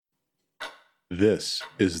This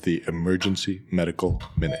is the Emergency Medical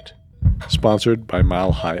Minute, sponsored by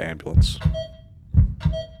Mile High Ambulance.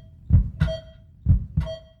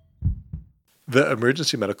 The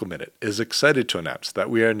Emergency Medical Minute is excited to announce that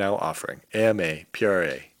we are now offering AMA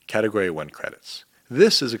PRA Category 1 credits.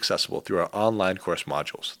 This is accessible through our online course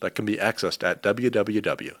modules that can be accessed at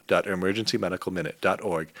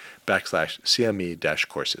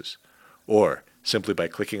www.emergencymedicalminute.org/CME-courses, or simply by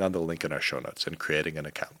clicking on the link in our show notes and creating an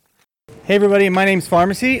account. Hey everybody, my name's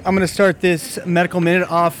Pharmacy. I'm going to start this medical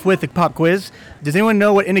minute off with a pop quiz. Does anyone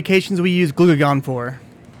know what indications we use glucagon for?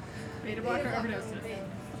 Beta blocker overdose.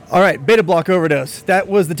 All right, beta blocker overdose. That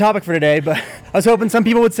was the topic for today, but I was hoping some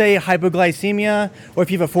people would say hypoglycemia, or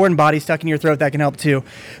if you have a foreign body stuck in your throat, that can help too.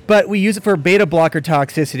 But we use it for beta blocker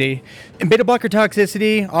toxicity. In beta blocker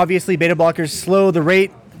toxicity, obviously beta blockers slow the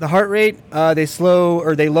heart rate.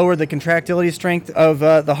 They lower the contractility strength of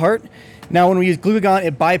the heart. Now, when we use glucagon,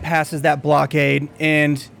 it bypasses that blockade,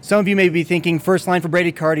 and some of you may be thinking first line for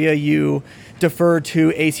bradycardia, you defer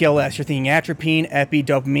to ACLS. You're thinking atropine, epi,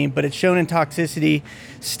 dopamine, but it's shown in toxicity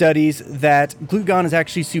studies that glucagon is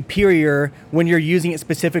actually superior when you're using it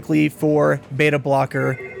specifically for beta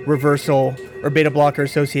blocker reversal or beta blocker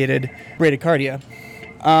associated bradycardia.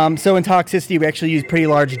 So in toxicity, we actually use pretty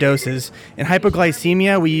large doses. In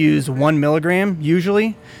hypoglycemia, we use 1 milligram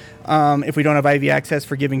usually. If we don't have IV access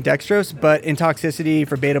for giving dextrose, but in toxicity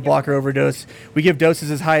for beta blocker overdose, we give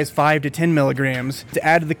doses as high as 5 to 10 milligrams. To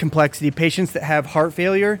add to the complexity, patients that have heart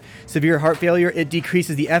failure, severe heart failure, it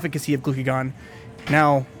decreases the efficacy of glucagon.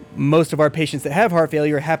 Now, most of our patients that have heart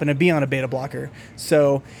failure happen to be on a beta blocker.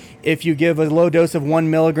 So if you give a low dose of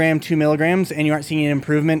 1 milligram, 2 milligrams, and you aren't seeing an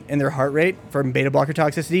improvement in their heart rate from beta blocker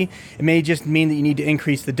toxicity, it may just mean that you need to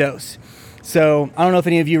increase the dose. So I don't know if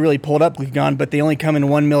any of you really pulled up glucagon, but they only come in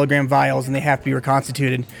 1 milligram vials and they have to be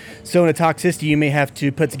reconstituted. So in a toxicity, you may have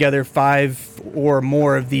to put together 5 or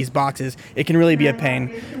more of these boxes. It can really be a pain.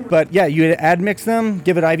 But yeah, you admix them,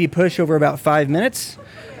 give it IV push over about 5 minutes.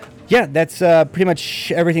 Yeah, that's pretty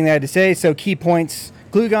much everything that I had to say. So key points: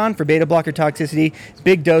 glucagon for beta blocker toxicity,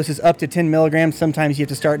 big doses up to 10 milligrams. Sometimes you have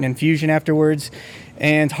to start an infusion afterwards.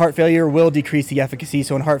 And heart failure will decrease the efficacy.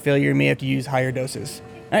 So in heart failure, you may have to use higher doses.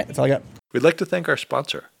 All right, that's all I got. We'd like to thank our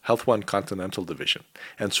sponsor, Health One Continental Division,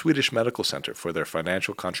 and Swedish Medical Center for their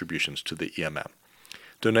financial contributions to the EMM.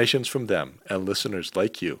 Donations from them and listeners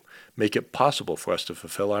like you make it possible for us to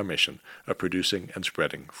fulfill our mission of producing and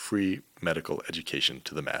spreading free medical education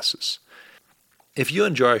to the masses. If you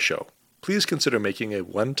enjoy our show, please consider making a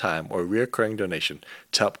one-time or recurring donation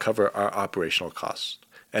to help cover our operational costs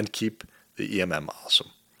and keep the EMM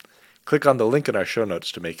awesome. Click on the link in our show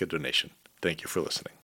notes to make a donation. Thank you for listening.